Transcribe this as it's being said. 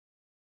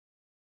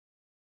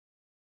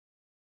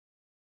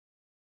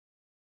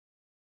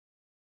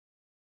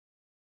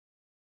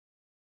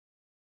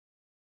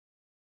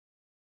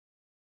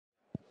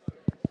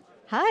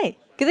Hi,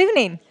 good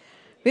evening.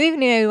 Good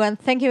evening, everyone.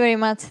 Thank you very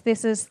much.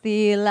 This is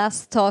the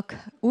last talk.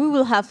 We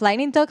will have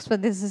lightning talks,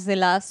 but this is the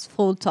last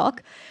full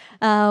talk.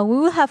 We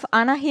will have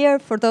Anna here.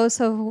 For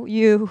those of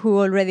you who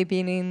already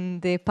been in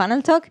the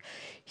panel talk,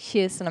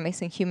 she is an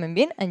amazing human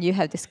being, and you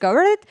have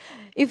discovered it.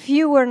 If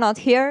you were not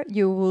here,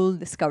 you will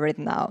discover it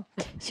now.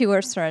 She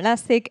works for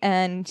Elastic,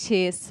 and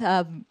she's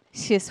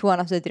one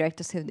of the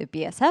directors of the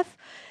BSF.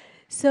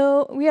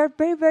 So we are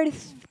very, very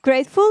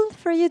grateful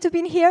for you to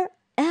be here.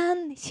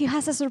 And she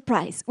has a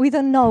surprise. We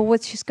don't know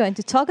what she's going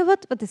to talk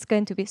about, but it's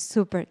going to be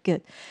super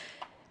good.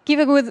 Give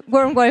a good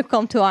warm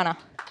welcome to Anna.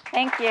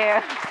 Thank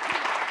you.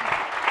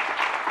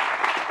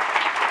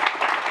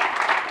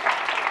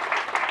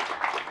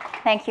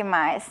 Thank you,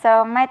 Mai.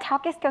 So my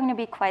talk is going to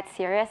be quite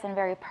serious and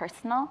very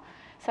personal.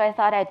 So I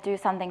thought I'd do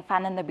something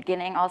fun in the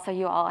beginning. Also,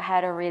 you all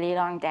had a really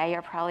long day.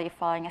 You're probably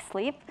falling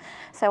asleep.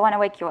 So I want to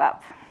wake you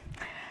up.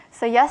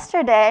 So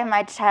yesterday,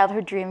 my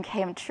childhood dream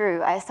came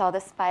true. I saw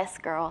the Spice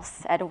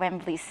Girls at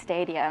Wembley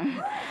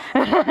Stadium.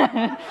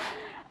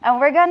 And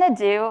we're going to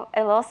do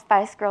a little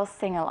Spice Girls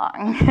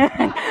sing-along.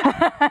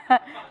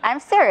 I'm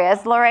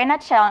serious. Lorena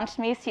challenged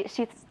me.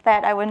 She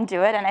said I wouldn't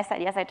do it, and I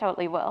said, yes, I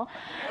totally will.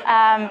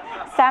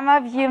 Some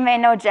of you may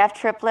know Jeff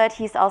Triplett.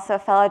 He's also a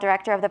fellow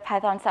director of the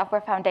Python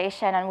Software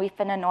Foundation, and we've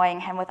been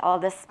annoying him with all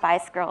this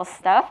Spice Girls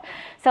stuff.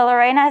 So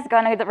Lorena is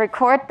going to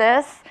record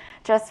this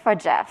just for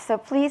Jeff. So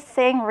please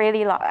sing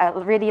really loud.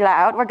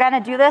 We're going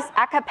to do this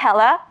a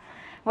cappella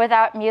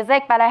without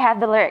music, but I have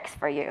the lyrics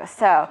for you.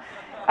 So,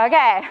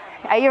 okay,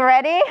 are you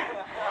ready?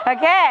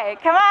 Okay,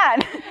 come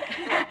on.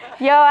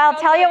 Yo, I'll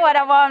tell you what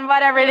I want,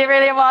 what I really,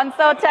 really want.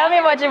 So tell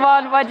me what you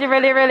want, what you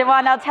really, really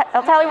want. I'll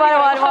tell you what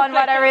I want,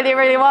 what I really,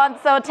 really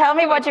want. So tell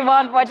me what you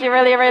want, what you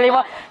really, really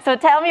want. So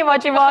tell me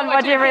what you want,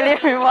 what you really,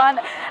 really want.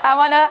 I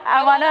wanna,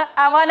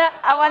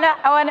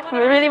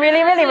 really,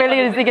 really, really,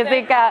 really, zika,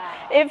 zika.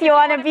 If you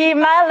wanna be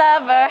my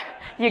lover,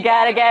 you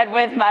gotta get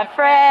with my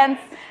friends.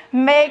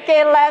 Make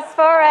it last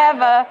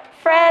forever.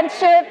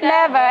 Friendship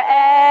never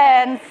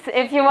ends.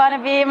 If you want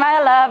to be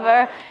my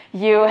lover,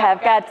 you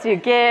have got to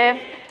give.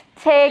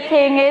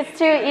 Taking is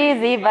too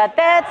easy, but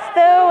that's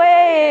the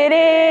way it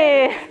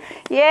is.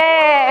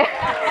 Yeah.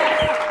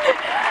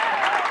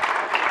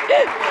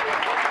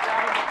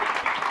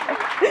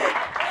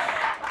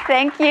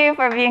 Thank you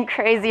for being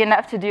crazy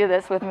enough to do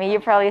this with me. You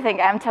probably think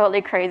I'm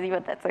totally crazy,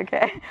 but that's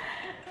okay.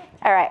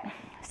 All right.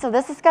 So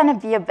this is going to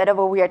be a bit of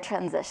a weird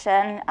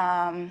transition,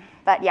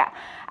 but yeah,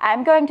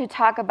 I'm going to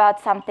talk about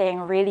something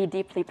really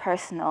deeply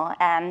personal,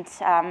 and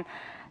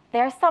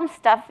there's some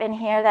stuff in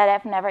here that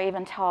I've never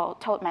even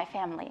told my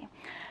family.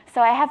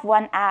 So I have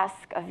one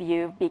ask of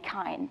you: be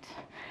kind.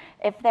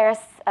 If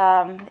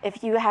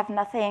you have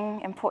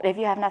nothing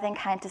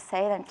kind to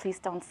say, then please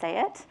don't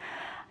say it.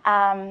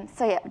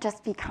 So yeah,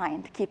 just be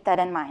kind. Keep that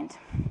in mind.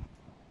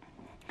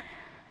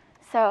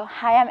 So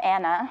hi, I'm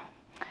Anna.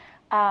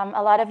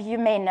 A lot of you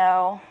may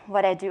know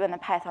what I do in the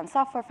Python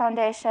Software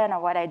Foundation,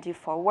 or what I do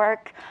for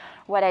work,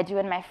 what I do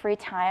in my free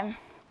time.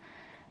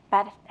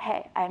 But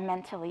hey, I'm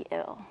mentally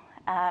ill.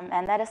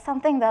 And that is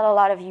something that a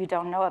lot of you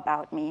don't know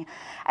about me.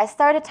 I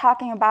started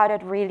talking about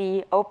it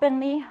really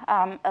openly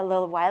a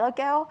little while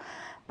ago,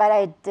 but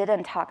I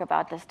didn't talk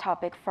about this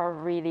topic for a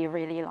really,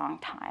 really long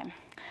time.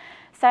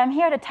 So I'm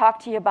here to talk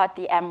to you about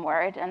the M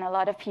word, and a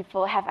lot of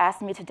people have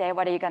asked me today,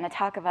 what are you going to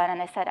talk about?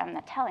 And I said, I'm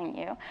not telling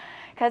you,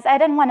 because I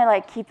didn't want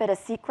to keep it a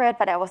secret,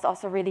 but I was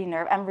also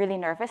I'm really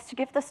nervous to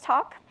give this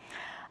talk.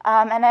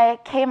 And I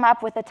came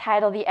up with the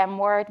title, The M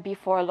Word,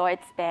 before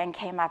Lloyd's Bank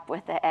came up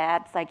with the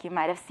ads. Like you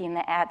might have seen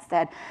the ads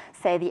that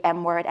say the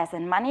M word as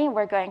in money.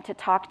 We're going to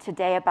talk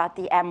today about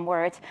the M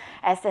word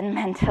as in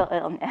mental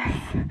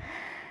illness.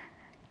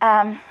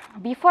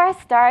 Before I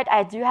start,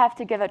 I do have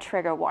to give a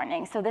trigger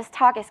warning. So this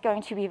talk is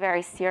going to be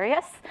very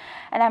serious,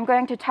 and I'm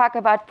going to talk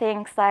about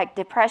things like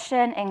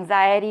depression,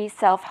 anxiety,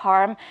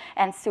 self-harm,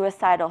 and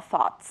suicidal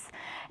thoughts.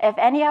 If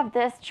any of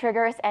this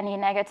triggers any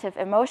negative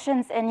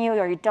emotions in you,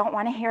 or you don't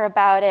want to hear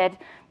about it,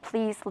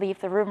 please leave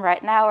the room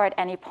right now or at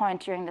any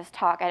point during this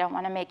talk. I don't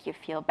want to make you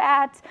feel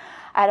bad.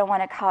 I don't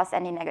want to cause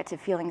any negative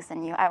feelings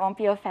in you. I won't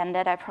be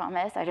offended, I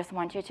promise. I just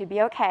want you to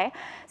be okay.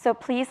 So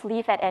please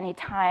leave at any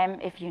time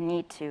if you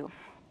need to.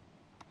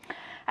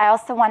 I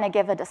also want to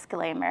give a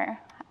disclaimer.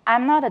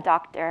 I'm not a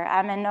doctor.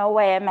 I'm in no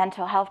way a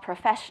mental health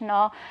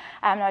professional.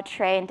 I'm not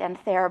trained in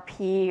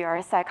therapy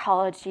or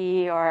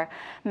psychology or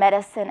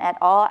medicine at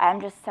all.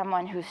 I'm just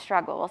someone who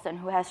struggles and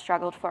who has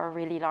struggled for a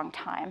really long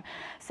time.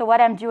 So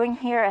what I'm doing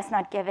here is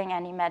not giving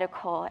any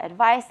medical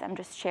advice. I'm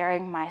just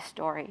sharing my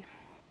story.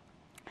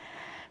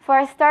 Before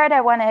I start,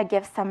 I want to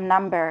give some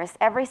numbers.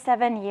 Every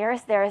 7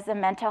 years, there is a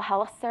mental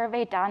health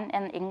survey done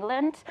in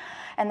England.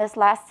 And this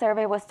last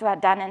survey was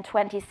done in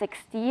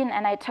 2016.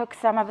 And I took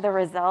some of the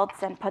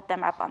results and put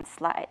them up on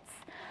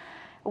slides.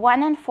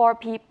 1 in 4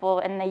 people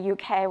in the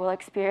UK will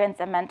experience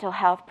a mental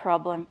health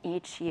problem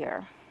each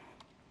year.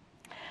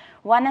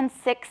 1 in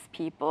 6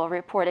 people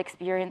report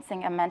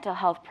experiencing a mental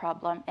health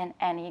problem in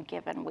any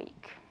given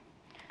week.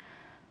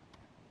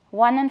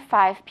 1 in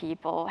 5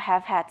 people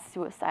have had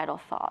suicidal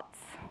thoughts.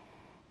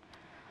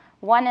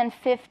 1 in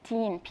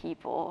 15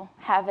 people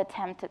have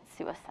attempted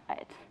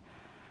suicide.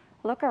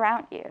 Look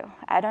around you.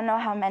 I don't know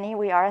how many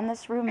we are in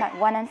this room, but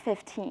 1 in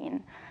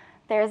 15.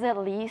 There's at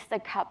least a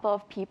couple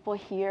of people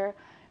here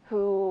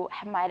who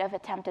might have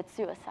attempted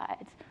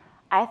suicide.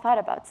 I thought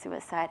about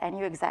suicide. I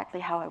knew exactly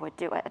how I would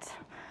do it.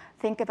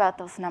 Think about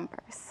those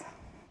numbers.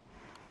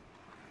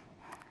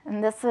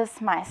 And this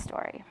is my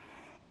story.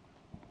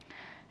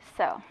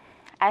 So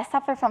I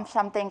suffer from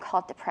something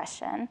called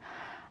depression.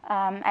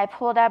 I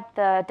pulled up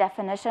the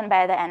definition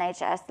by the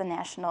NHS, the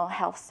National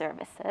Health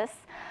Services.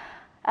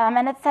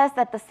 And it says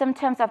that the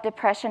symptoms of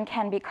depression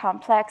can be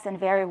complex and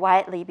vary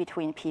widely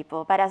between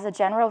people. But as a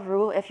general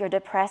rule, if you're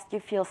depressed, you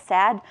feel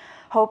sad,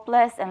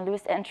 hopeless, and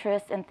lose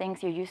interest in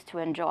things you used to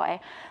enjoy.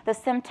 The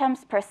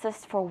symptoms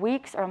persist for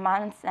weeks or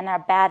months and are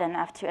bad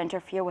enough to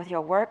interfere with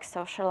your work,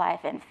 social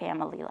life, and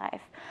family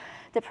life.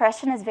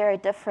 Depression is very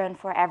different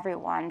for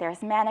everyone.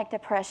 There's manic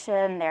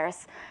depression,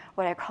 there's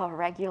what I call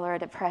regular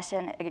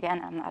depression.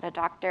 Again, I'm not a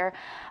doctor.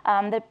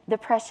 The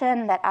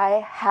depression that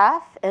I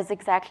have is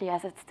exactly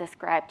as it's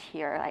described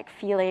here, like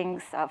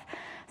feelings of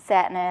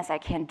sadness, I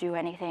can't do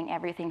anything,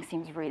 everything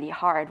seems really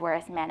hard,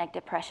 whereas manic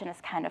depression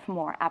is kind of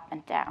more up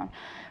and down.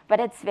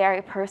 But it's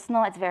very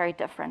personal, it's very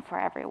different for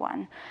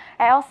everyone.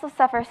 I also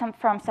suffer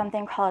from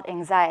something called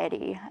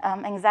anxiety.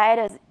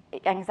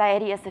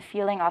 Anxiety is a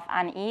feeling of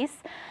unease,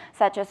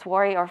 such as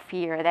worry or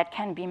fear, that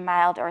can be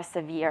mild or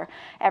severe.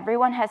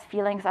 Everyone has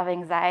feelings of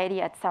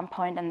anxiety at some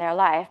point in their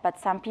life, but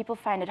some people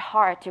find it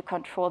hard to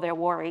control their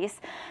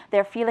worries.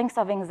 Their feelings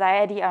of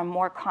anxiety are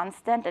more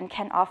constant and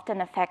can often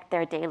affect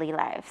their daily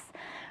lives.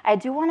 I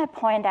do want to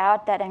point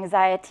out that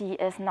anxiety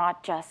is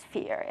not just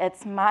fear.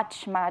 It's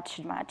much, much,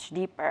 much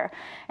deeper.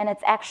 And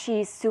it's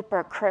actually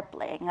super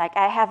crippling. Like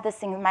I have this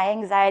thing, my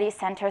anxiety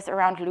centers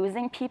around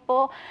losing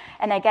people,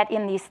 and I get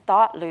in these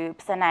thought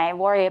loops, and I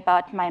worry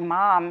about my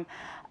mom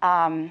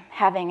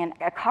having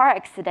a car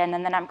accident,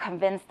 and then I'm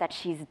convinced that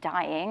she's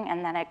dying,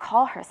 and then I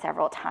call her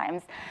several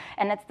times.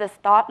 And it's this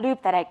thought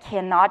loop that I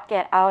cannot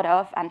get out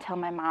of until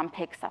my mom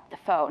picks up the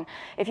phone.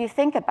 If you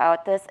think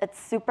about this, it's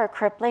super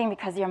crippling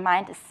because your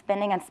mind is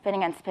spinning and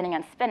spinning and spinning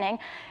and spinning,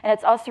 and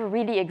it's also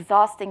really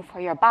exhausting for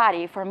your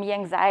body. For me,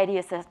 anxiety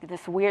is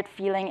this weird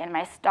feeling in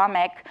my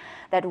stomach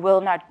that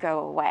will not go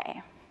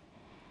away.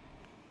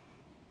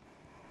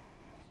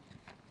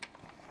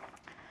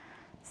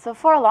 So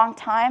for a long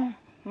time,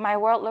 my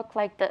world looked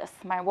like this.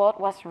 My world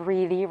was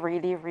really,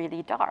 really,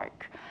 really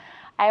dark.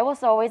 I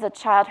was always a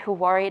child who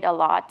worried a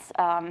lot,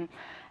 and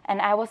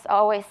I was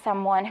always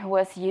someone who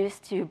was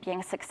used to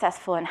being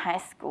successful in high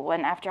school.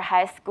 And after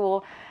high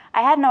school,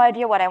 I had no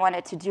idea what I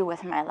wanted to do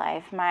with my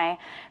life. My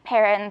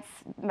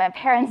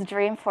parents'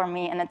 dream for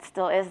me, and it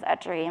still is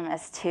that dream,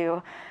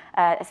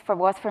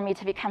 was for me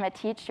to become a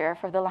teacher.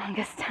 For the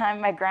longest time,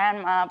 my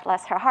grandma,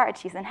 bless her heart,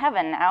 she's in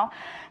heaven now,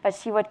 but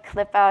she would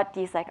clip out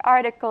these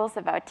articles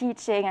about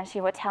teaching, and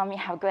she would tell me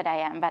how good I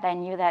am, but I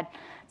knew that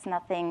it's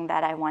nothing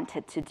that I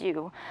wanted to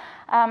do.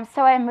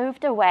 So I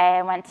moved away.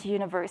 I went to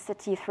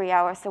university 3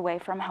 hours away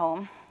from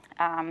home.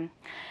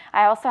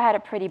 I also had a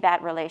pretty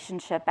bad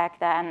relationship back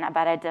then,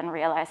 but I didn't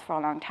realize for a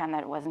long time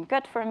that it wasn't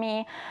good for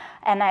me.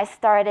 And I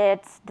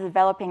started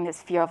developing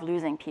this fear of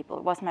losing people.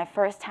 It was my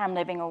first time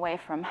living away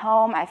from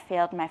home. I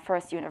failed my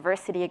first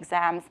university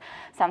exams,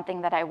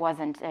 something that I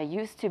wasn't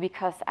used to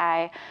because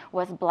I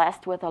was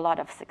blessed with a lot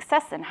of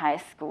success in high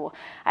school.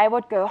 I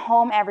would go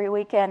home every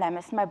weekend. I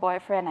missed my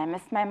boyfriend. I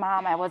missed my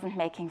mom. I wasn't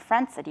making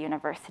friends at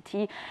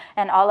university.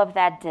 And all of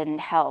that didn't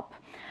help.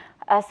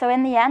 So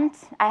in the end,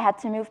 I had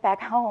to move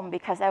back home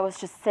because I was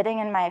just sitting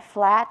in my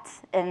flat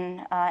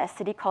in a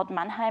city called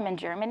Mannheim in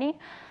Germany,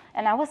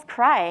 and I was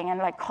crying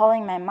and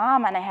calling my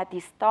mom, and I had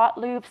these thought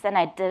loops, and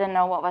I didn't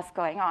know what was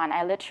going on.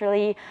 I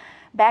literally,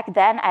 back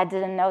then, I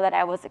didn't know that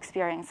I was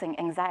experiencing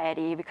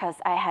anxiety because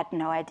I had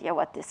no idea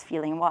what this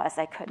feeling was.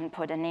 I couldn't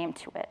put a name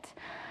to it.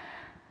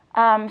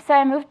 So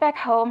I moved back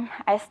home.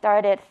 I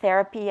started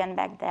therapy, and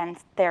back then,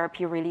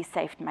 therapy really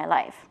saved my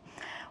life.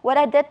 What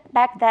I did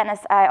back then is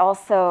I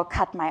also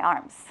cut my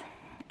arms.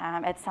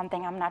 It's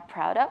something I'm not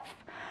proud of.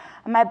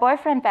 My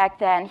boyfriend back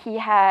then, he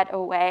had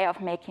a way of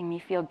making me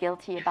feel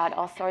guilty about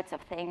all sorts of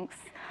things.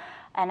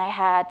 And I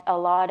had a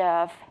lot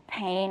of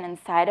pain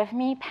inside of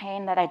me,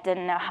 pain that I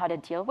didn't know how to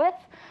deal with.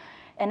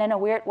 And in a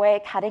weird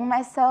way, cutting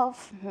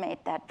myself made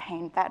that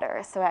pain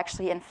better. So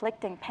actually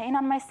inflicting pain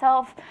on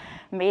myself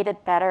made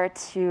it better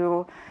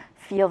to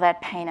feel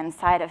that pain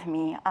inside of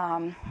me.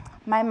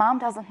 My mom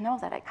doesn't know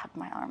that I cut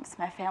my arms.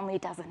 My family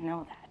doesn't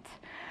know that.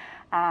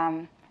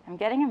 I'm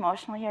getting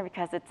emotional here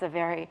because it's a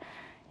very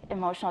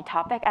emotional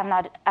topic. I'm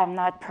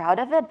not proud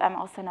of it, but I'm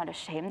also not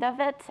ashamed of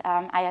it.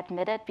 I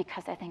admit it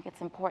because I think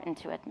it's important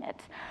to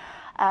admit.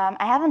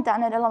 I haven't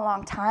done it in a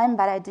long time,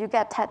 but I do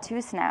get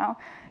tattoos now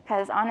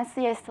because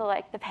honestly, I still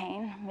like the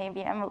pain.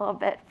 Maybe I'm a little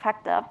bit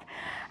fucked up.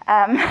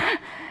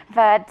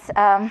 But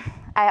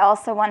I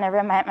also want to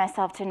remind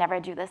myself to never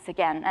do this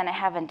again, and I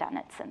haven't done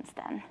it since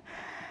then.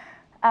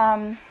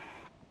 I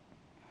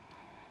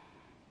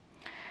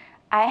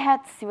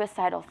had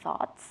suicidal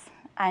thoughts.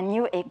 I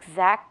knew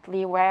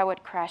exactly where I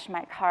would crash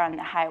my car on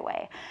the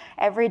highway.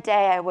 Every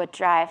day I would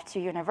drive to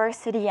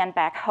university and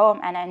back home,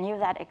 and I knew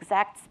that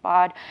exact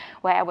spot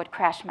where I would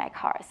crash my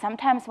car.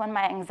 Sometimes when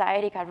my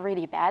anxiety got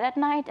really bad at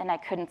night and I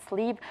couldn't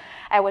sleep,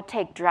 I would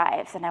take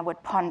drives and I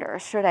would ponder,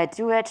 should I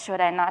do it,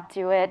 should I not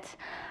do it?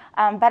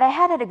 But I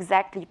had it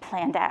exactly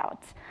planned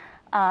out.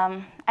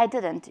 I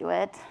didn't do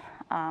it.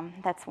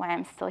 That's why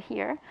I'm still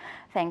here,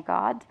 thank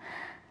God.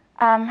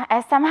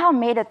 I somehow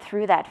made it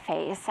through that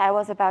phase. I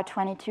was about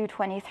 22,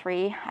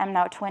 23. I'm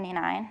now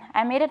 29.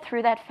 I made it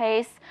through that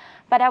phase,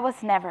 but I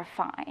was never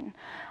fine.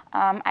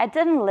 I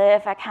didn't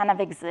live, I kind of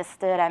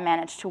existed. I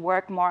managed to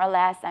work more or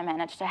less. I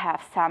managed to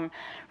have some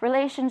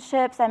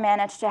relationships. I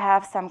managed to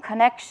have some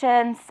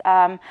connections.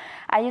 I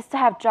used to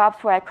have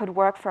jobs where I could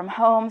work from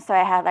home, so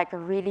I had like a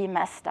really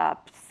messed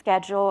up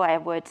schedule. I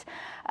would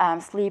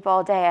sleep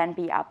all day and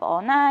be up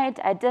all night.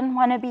 I didn't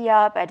want to be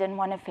up. I didn't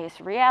want to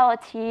face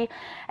reality.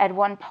 At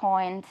one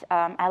point,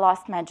 I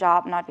lost my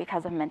job, not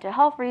because of mental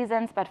health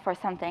reasons, but for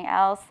something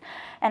else.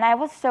 And I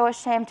was so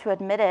ashamed to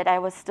admit it. I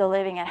was still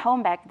living at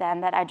home back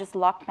then that I just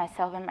locked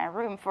myself in my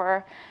room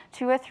for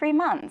 2 or 3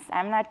 months.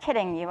 I'm not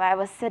kidding you. I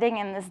was sitting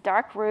in this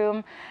dark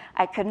room.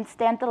 I couldn't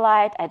stand the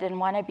light. I didn't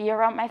want to be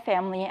around my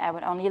family. I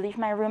would only leave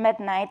my room at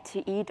night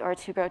to eat or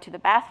to go to the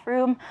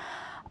bathroom.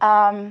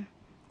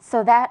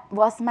 So that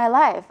was my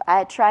life.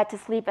 I tried to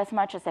sleep as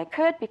much as I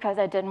could because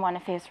I didn't want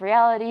to face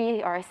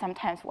reality, or I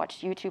sometimes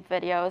watched YouTube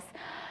videos.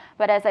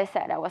 But as I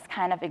said, I was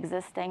kind of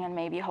existing and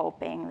maybe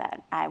hoping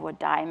that I would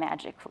die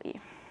magically.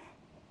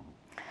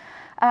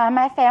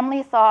 My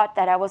family thought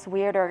that I was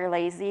weird or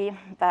lazy,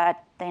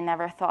 but they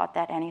never thought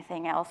that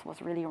anything else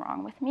was really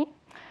wrong with me.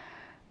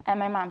 And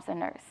my mom's a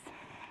nurse.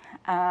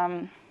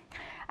 I'm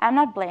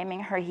not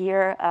blaming her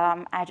here.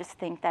 I just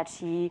think that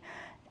she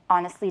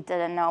honestly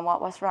didn't know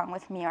what was wrong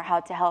with me or how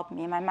to help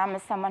me. My mom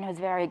is someone who's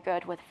very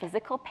good with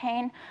physical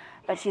pain,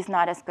 but she's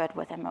not as good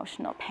with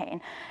emotional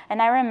pain.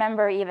 And I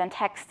remember even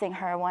texting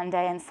her one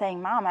day and saying,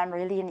 Mom, I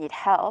really need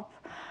help.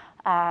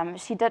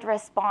 She did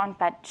respond,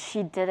 but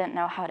she didn't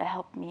know how to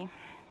help me.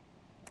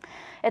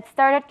 It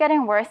started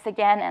getting worse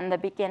again in the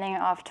beginning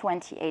of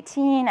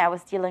 2018. I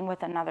was dealing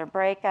with another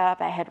breakup.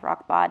 I hit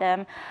rock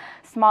bottom.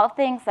 Small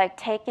things like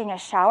taking a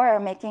shower or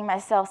making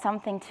myself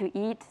something to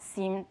eat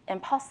seemed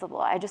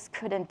impossible. I just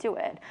couldn't do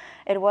it.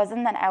 It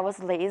wasn't that I was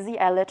lazy.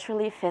 I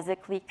literally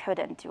physically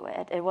couldn't do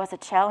it. It was a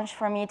challenge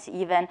for me to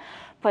even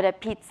put a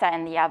pizza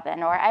in the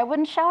oven, or I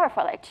wouldn't shower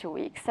for like 2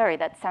 weeks. Sorry,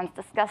 that sounds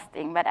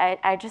disgusting, but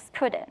I just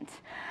couldn't.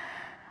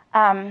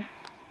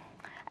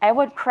 I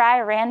would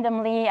cry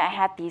randomly. I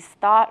had these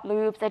thought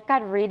loops. It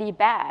got really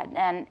bad,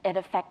 and it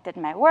affected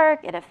my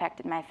work. It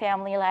affected my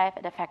family life.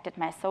 It affected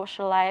my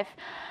social life.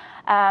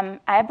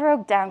 I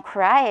broke down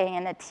crying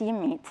in a team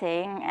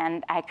meeting,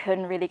 and I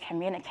couldn't really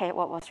communicate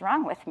what was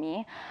wrong with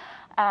me.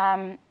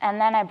 And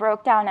then I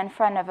broke down in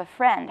front of a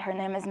friend. Her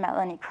name is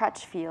Melanie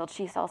Crutchfield.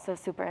 She's also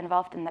super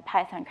involved in the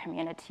Python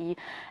community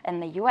in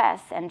the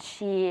US, and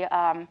she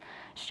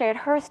shared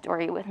her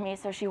story with me.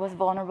 So she was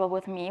vulnerable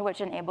with me,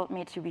 which enabled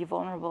me to be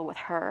vulnerable with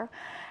her.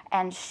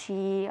 And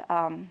she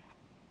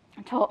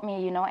told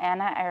me, you know,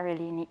 Anna,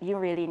 you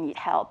really need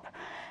help.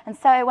 And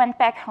so I went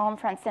back home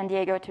from San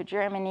Diego to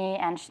Germany,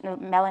 and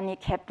Melanie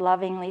kept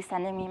lovingly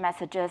sending me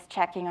messages,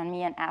 checking on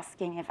me and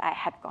asking if I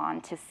had gone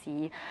to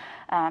see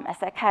a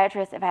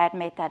psychiatrist, if I had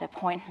made that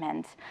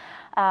appointment.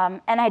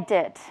 And I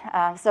did.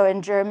 So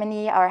in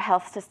Germany, our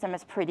health system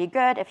is pretty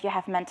good. If you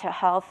have mental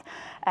health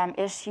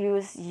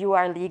issues, you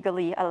are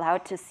legally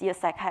allowed to see a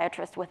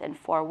psychiatrist within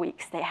 4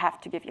 weeks. They have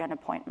to give you an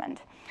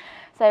appointment.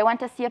 So I went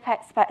to see a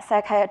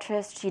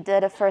psychiatrist. She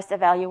did a first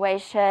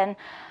evaluation,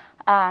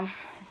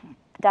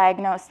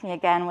 diagnosed me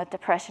again with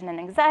depression and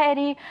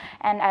anxiety,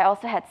 and I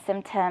also had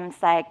symptoms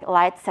like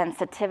light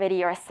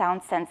sensitivity or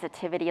sound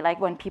sensitivity. Like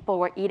when people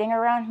were eating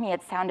around me,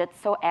 it sounded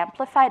so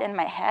amplified in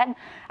my head,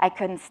 I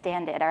couldn't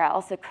stand it, or I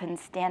also couldn't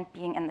stand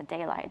being in the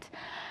daylight.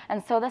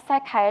 And so the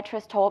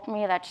psychiatrist told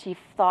me that she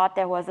thought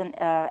there was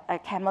a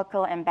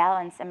chemical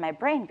imbalance in my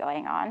brain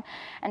going on,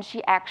 and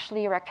she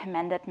actually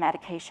recommended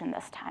medication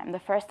this time. The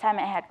first time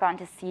I had gone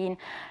to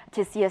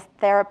see a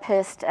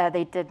therapist,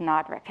 they did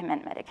not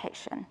recommend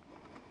medication.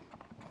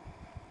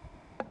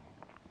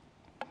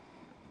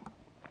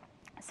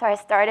 So I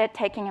started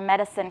taking a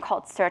medicine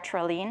called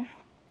sertraline,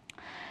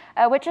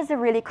 which is a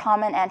really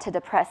common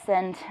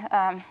antidepressant.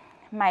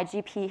 My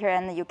GP here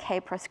in the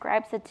UK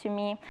prescribes it to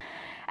me.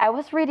 I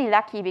was really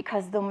lucky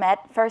because the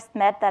first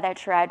med that I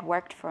tried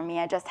worked for me.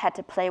 I just had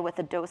to play with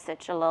the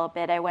dosage a little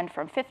bit. I went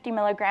from 50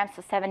 milligrams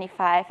to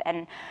 75,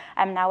 and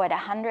I'm now at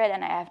 100,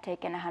 and I have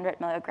taken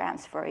 100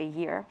 milligrams for a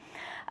year.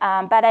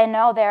 But I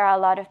know there are a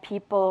lot of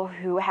people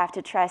who have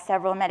to try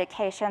several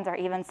medications, or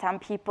even some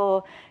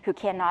people who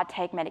cannot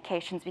take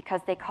medications because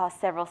they cause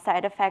several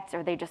side effects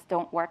or they just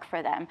don't work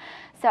for them.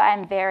 So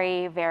I'm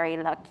very, very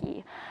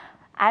lucky.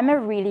 I'm a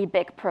really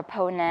big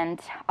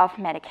proponent of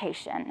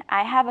medication.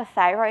 I have a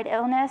thyroid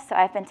illness, so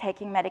I've been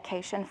taking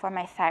medication for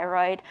my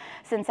thyroid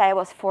since I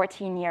was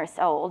 14 years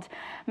old.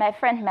 My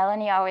friend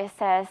Melanie always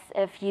says,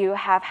 if you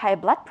have high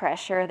blood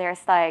pressure,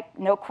 there's like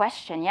no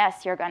question,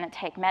 yes, you're gonna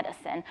take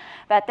medicine.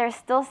 But there's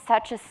still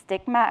such a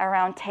stigma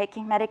around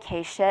taking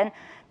medication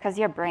because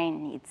your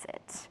brain needs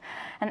it.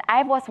 And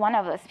I was one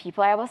of those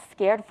people. I was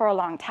scared for a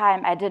long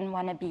time. I didn't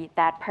want to be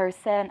that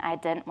person. I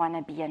didn't want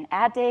to be an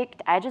addict.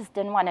 I just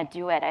didn't want to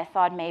do it. I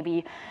thought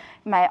maybe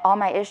all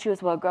my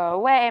issues will go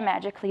away,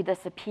 magically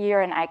disappear,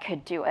 and I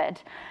could do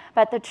it.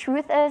 But the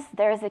truth is,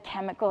 there's a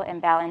chemical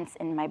imbalance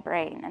in my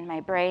brain, and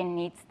my brain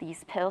needs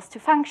these pills to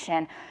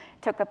function.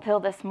 Took a pill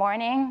this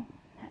morning.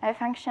 I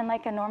function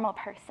like a normal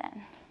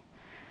person.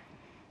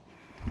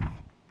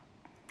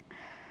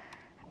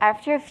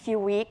 After a few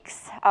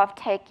weeks of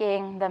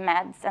taking the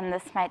meds, and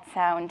this might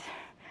sound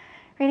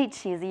really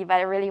cheesy, but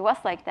it really was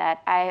like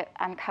that, I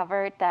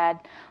uncovered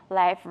that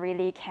life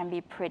really can be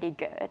pretty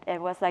good.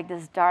 It was like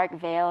this dark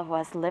veil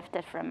was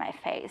lifted from my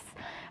face.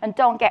 And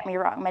don't get me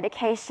wrong,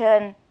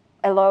 medication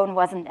alone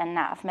wasn't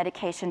enough.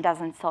 Medication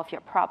doesn't solve your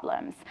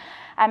problems.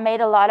 I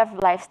made a lot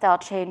of lifestyle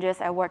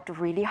changes. I worked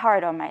really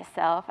hard on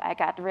myself. I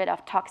got rid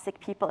of toxic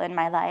people in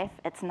my life.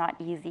 It's not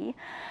easy.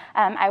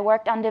 I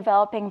worked on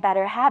developing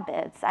better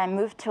habits. I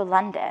moved to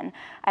London.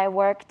 I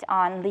worked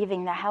on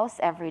leaving the house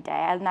every day.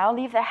 I now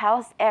leave the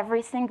house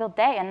every single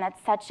day, and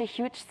that's such a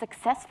huge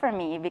success for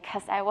me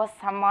because I was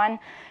someone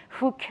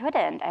who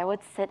couldn't. I would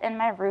sit in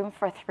my room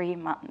for 3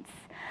 months.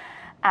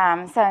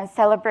 So I'm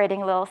celebrating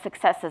little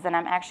successes, and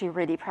I'm actually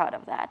really proud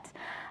of that.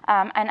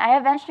 And I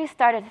eventually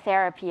started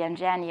therapy in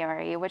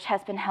January, which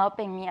has been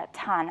helping me a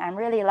ton. I'm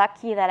really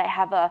lucky that I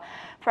have a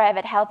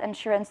private health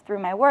insurance through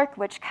my work,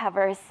 which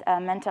covers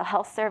mental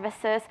health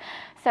services.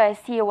 So I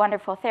see a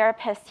wonderful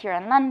therapist here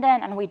in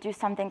London, and we do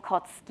something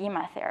called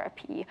schema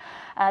therapy.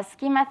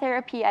 Schema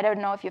therapy, I don't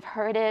know if you've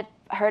heard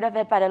of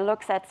it, but it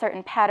looks at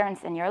certain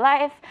patterns in your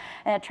life,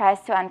 and it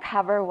tries to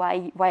uncover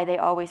why they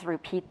always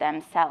repeat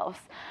themselves.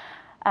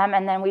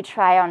 And then we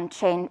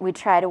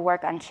try to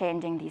work on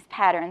changing these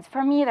patterns.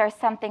 For me, there's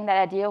something that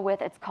I deal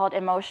with. It's called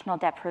emotional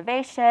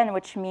deprivation,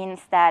 which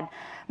means that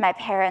my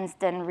parents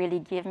didn't really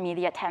give me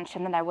the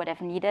attention that I would have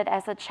needed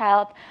as a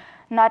child.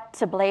 Not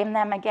to blame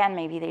them again,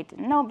 maybe they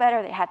didn't know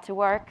better, they had to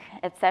work,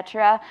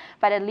 etc.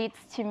 But it leads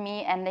to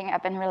me ending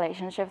up in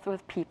relationships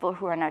with people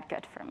who are not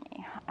good for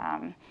me.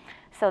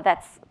 So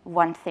that's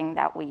one thing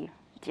that we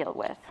deal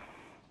with.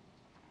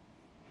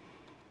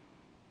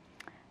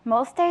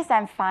 Most days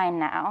I'm fine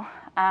now,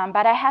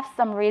 but I have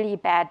some really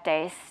bad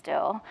days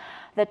still.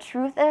 The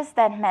truth is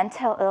that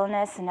mental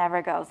illness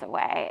never goes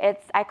away.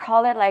 I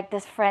call it like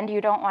this friend you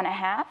don't want to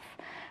have,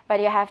 but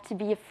you have to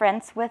be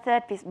friends with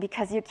it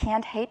because you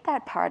can't hate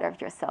that part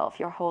of yourself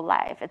your whole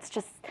life.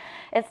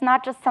 It's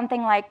not just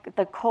something like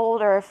the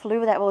cold or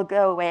flu that will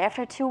go away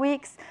after 2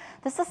 weeks.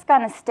 This is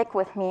going to stick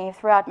with me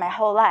throughout my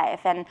whole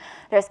life, and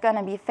there's going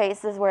to be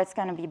phases where it's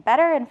going to be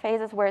better and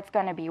phases where it's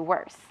going to be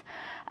worse.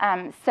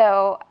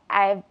 So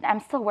I'm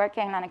still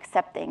working on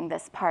accepting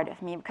this part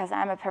of me because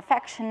I'm a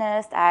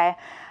perfectionist,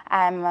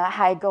 I'm a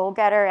high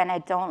goal-getter, and I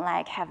don't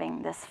like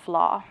having this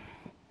flaw.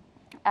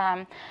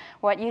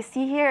 What you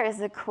see here is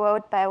a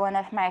quote by one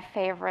of my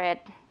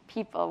favorite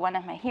people, one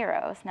of my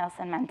heroes,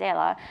 Nelson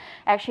Mandela.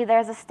 Actually,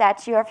 there's a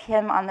statue of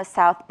him on the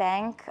South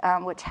Bank,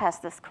 which has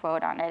this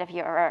quote on it, if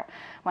you ever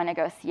want to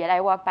go see it.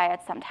 I walk by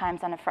it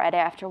sometimes on a Friday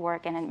after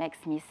work, and it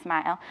makes me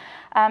smile.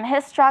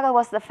 His struggle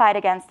was the fight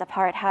against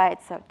apartheid,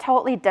 so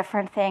totally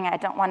different thing. I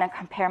don't want to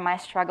compare my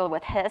struggle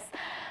with his.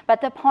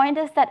 But the point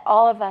is that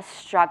all of us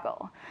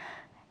struggle.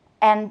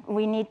 And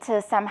we need to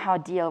somehow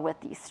deal with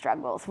these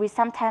struggles. We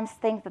sometimes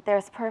think that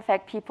there's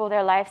perfect people,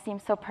 their lives seem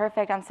so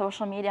perfect on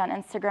social media, on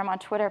Instagram, on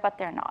Twitter, but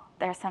they're not.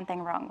 There's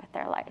something wrong with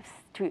their lives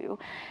too,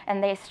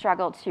 and they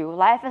struggle too.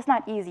 Life is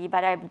not easy,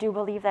 but I do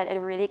believe that it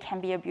really can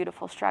be a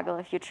beautiful struggle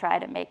if you try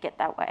to make it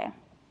that way.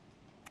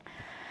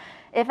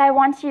 I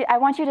want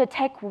you to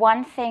take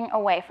one thing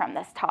away from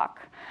this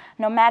talk.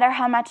 No matter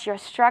how much you're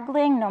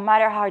struggling, no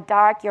matter how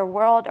dark your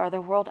world or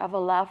the world of a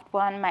loved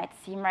one might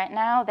seem right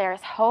now,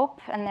 there's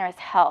hope and there's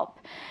help.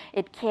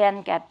 It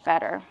can get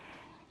better.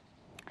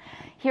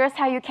 Here's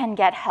how you can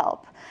get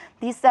help.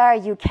 These are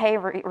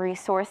UK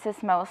resources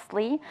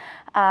mostly.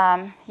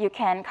 You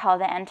can call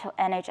the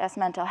NHS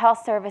Mental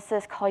Health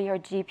Services, call your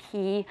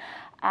GP.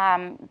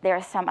 There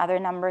are some other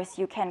numbers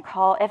you can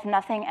call. If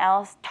nothing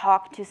else,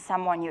 talk to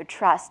someone you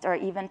trust or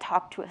even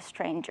talk to a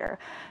stranger,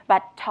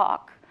 but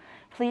talk.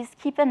 Please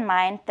keep in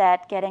mind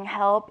that getting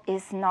help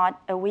is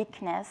not a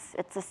weakness,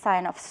 it's a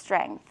sign of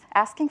strength.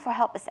 Asking for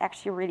help is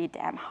actually really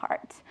damn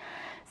hard.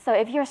 So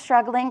if you're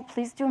struggling,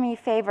 please do me a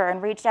favor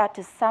and reach out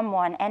to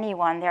someone,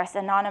 anyone. There's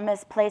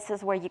anonymous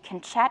places where you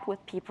can chat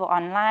with people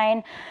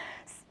online,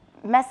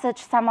 message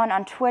someone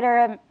on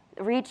Twitter,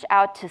 reach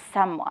out to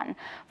someone.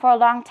 For a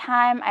long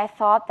time, I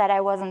thought that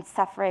I wasn't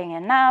suffering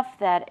enough,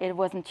 that it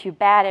wasn't too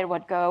bad, it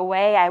would go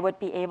away, I would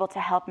be able to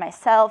help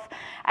myself.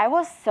 I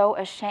was so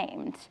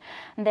ashamed.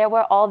 And there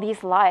were all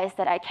these lies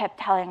that I kept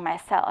telling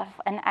myself,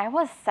 and I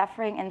was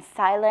suffering in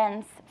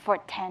silence for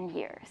 10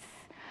 years.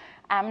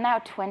 I'm now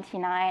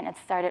 29, it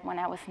started when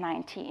I was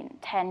 19,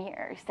 10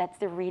 years,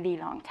 that's a really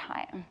long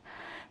time.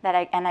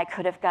 And I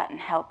could have gotten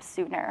help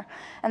sooner.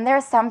 And there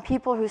are some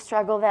people who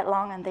struggle that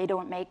long and they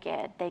don't make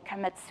it. They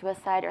commit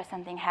suicide or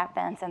something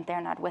happens and they're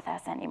not with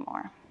us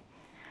anymore.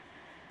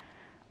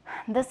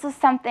 This is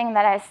something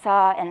that I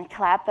saw in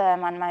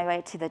Clapham on my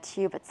way to the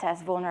tube. It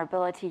says,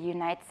 "Vulnerability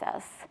unites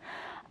us."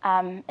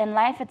 In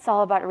life, it's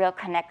all about real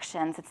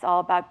connections. It's all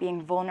about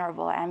being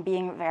vulnerable. I'm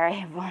being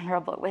very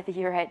vulnerable with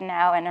you right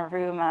now in a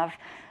room of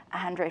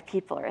 100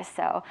 people or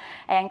so.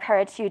 I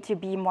encourage you to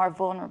be more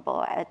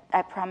vulnerable.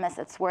 I promise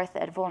it's worth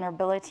it.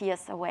 Vulnerability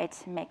is a way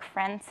to make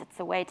friends. It's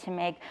a way to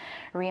make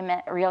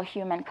real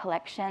human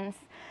connections.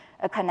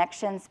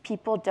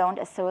 People don't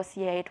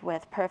associate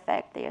with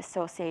perfect, they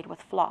associate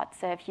with flawed.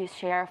 So if you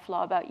share a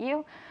flaw about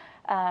you,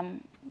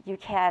 you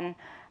can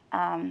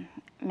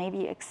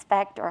maybe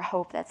expect or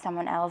hope that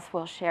someone else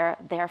will share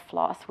their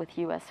flaws with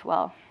you as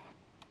well.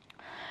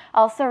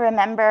 Also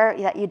remember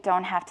that you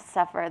don't have to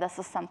suffer. This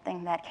is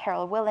something that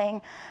Carol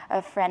Willing,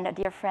 a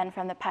dear friend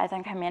from the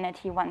Python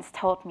community, once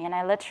told me, and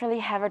I literally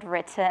have it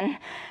written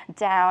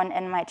down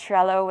in my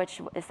Trello,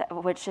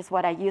 which is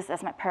what I use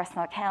as my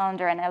personal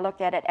calendar, and I look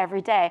at it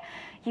every day.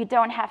 You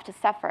don't have to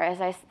suffer.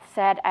 As I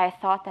said, I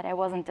thought that I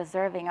wasn't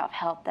deserving of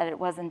help, that it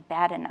wasn't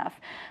bad enough,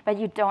 but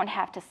you don't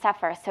have to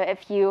suffer. So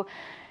if you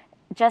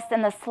just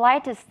in the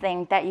slightest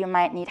thing that you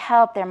might need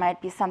help, there might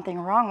be something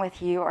wrong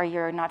with you or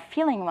you're not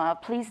feeling well,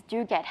 please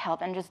do get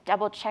help and just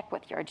double check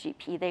with your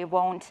GP. They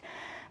won't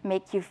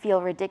make you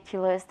feel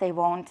ridiculous. They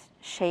won't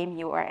shame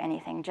you or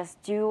anything.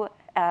 Just do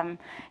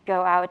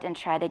go out and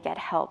try to get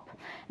help.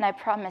 And I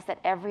promise that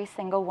every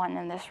single one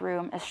in this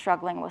room is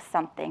struggling with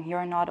something.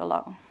 You're not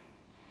alone.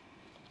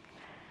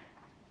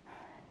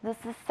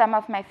 This is some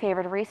of my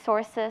favorite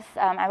resources.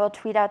 I will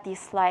tweet out these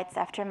slides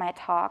after my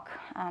talk.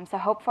 So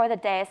Hope for the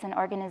Day is an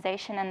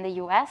organization in the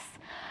US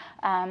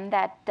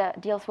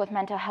that deals with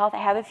mental health. I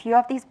have a few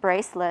of these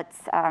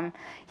bracelets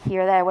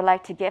here that I would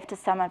like to give to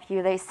some of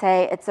you. They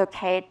say it's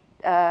okay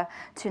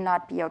to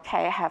not be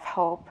okay, have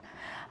hope.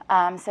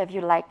 So if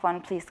you like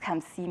one, please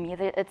come see me.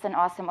 It's an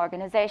awesome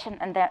organization.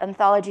 And the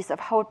Anthologies of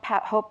Hope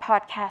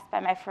podcast by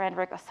my friend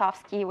Rick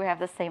Ossowski. We have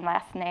the same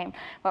last name,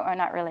 but we're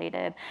not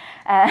related.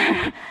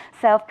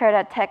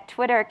 Selfcare.tech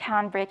Twitter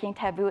account, Breaking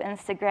Taboo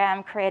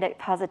Instagram, Creative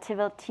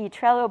Positivity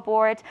Trello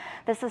board.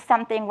 This is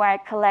something where I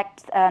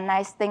collect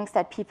nice things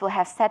that people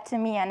have said to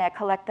me, and I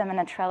collect them in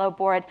a Trello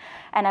board,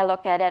 and I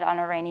look at it on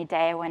a rainy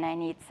day when I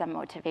need some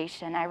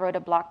motivation. I wrote a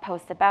blog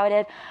post about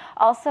it.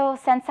 Also,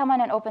 send someone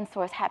an open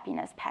source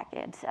happiness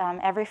packet.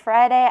 Every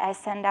Friday, I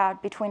send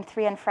out between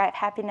 3 and 5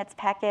 happiness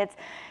packets.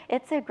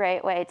 It's a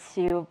great way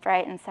to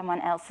brighten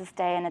someone else's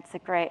day, and it's a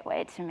great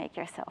way to make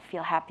yourself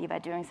feel happy by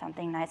doing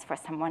something nice for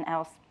someone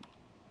else.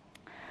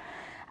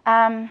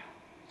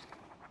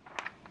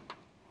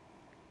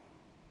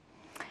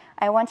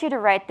 I want you to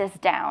write this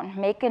down.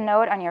 Make a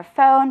note on your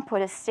phone,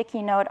 put a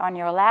sticky note on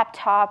your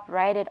laptop,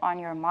 write it on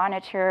your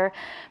monitor,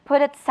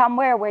 put it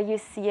somewhere where you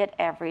see it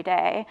every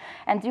day.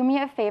 And do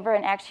me a favor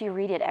and actually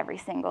read it every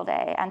single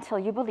day until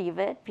you believe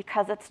it,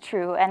 because it's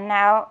true. And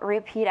now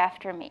repeat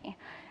after me.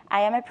 I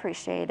am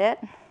appreciated.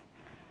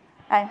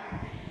 I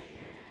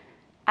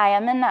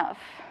am enough.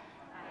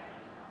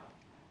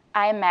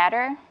 I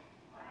matter.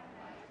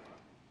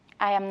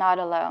 I am not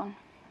alone.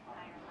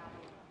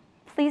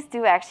 Please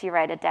do actually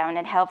write it down.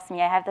 It helps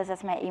me. I have this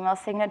as my email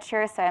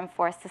signature, so I'm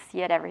forced to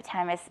see it every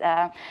time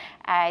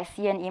I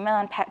see an email,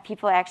 and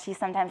people actually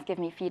sometimes give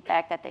me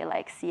feedback that they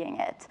like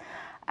seeing it.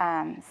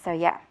 So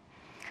yeah.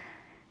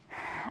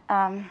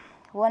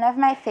 One of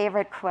my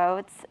favorite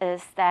quotes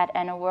is that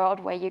in a world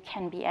where you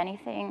can be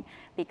anything,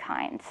 be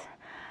kind.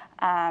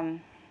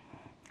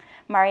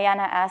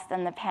 Mariana asked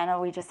in the panel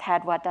we just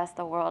had, what does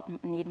the world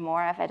need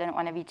more of? I didn't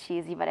want to be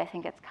cheesy, but I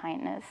think it's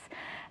kindness.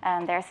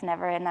 There's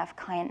never enough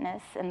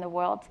kindness in the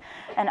world.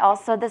 And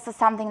also, this is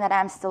something that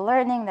I'm still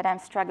learning, that I'm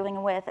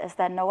struggling with, is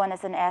that no one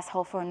is an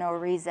asshole for no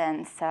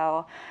reason.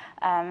 So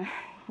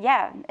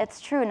yeah, it's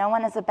true. No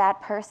one is a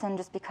bad person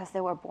just because they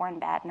were born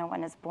bad. No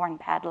one is born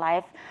bad.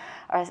 Life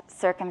or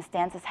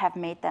circumstances have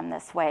made them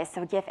this way.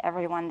 So give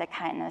everyone the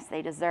kindness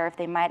they deserve.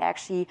 They might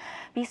actually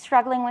be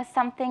struggling with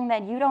something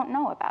that you don't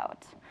know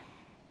about.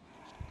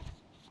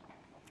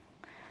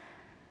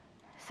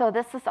 So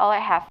this is all I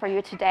have for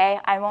you today.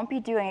 I won't be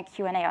doing a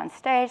Q&A on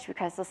stage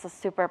because this is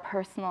super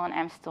personal and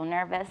I'm still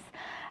nervous.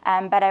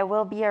 But I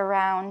will be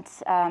around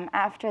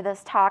after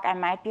this talk. I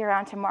might be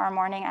around tomorrow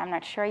morning. I'm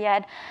not sure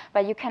yet.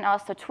 But you can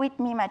also tweet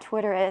me. My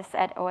Twitter is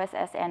at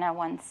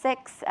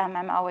OSSAnna16.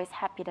 I'm always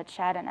happy to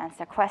chat and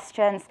answer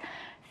questions.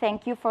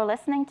 Thank you for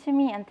listening to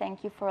me, and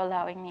thank you for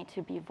allowing me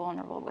to be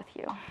vulnerable with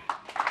you.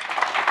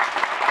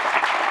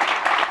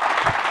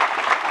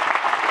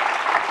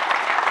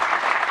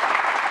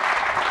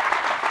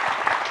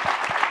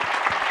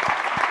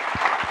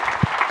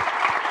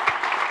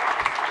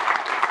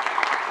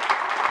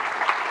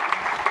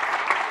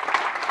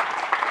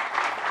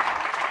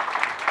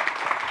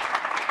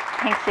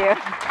 Thank you.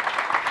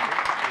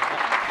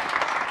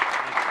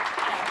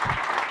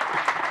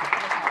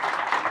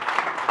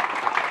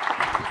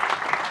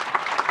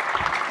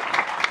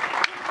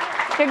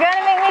 You're going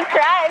to make me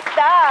cry.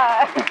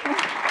 Stop.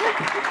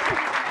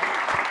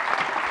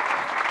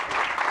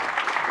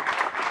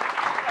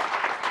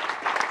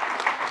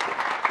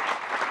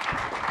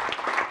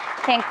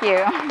 Thank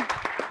you.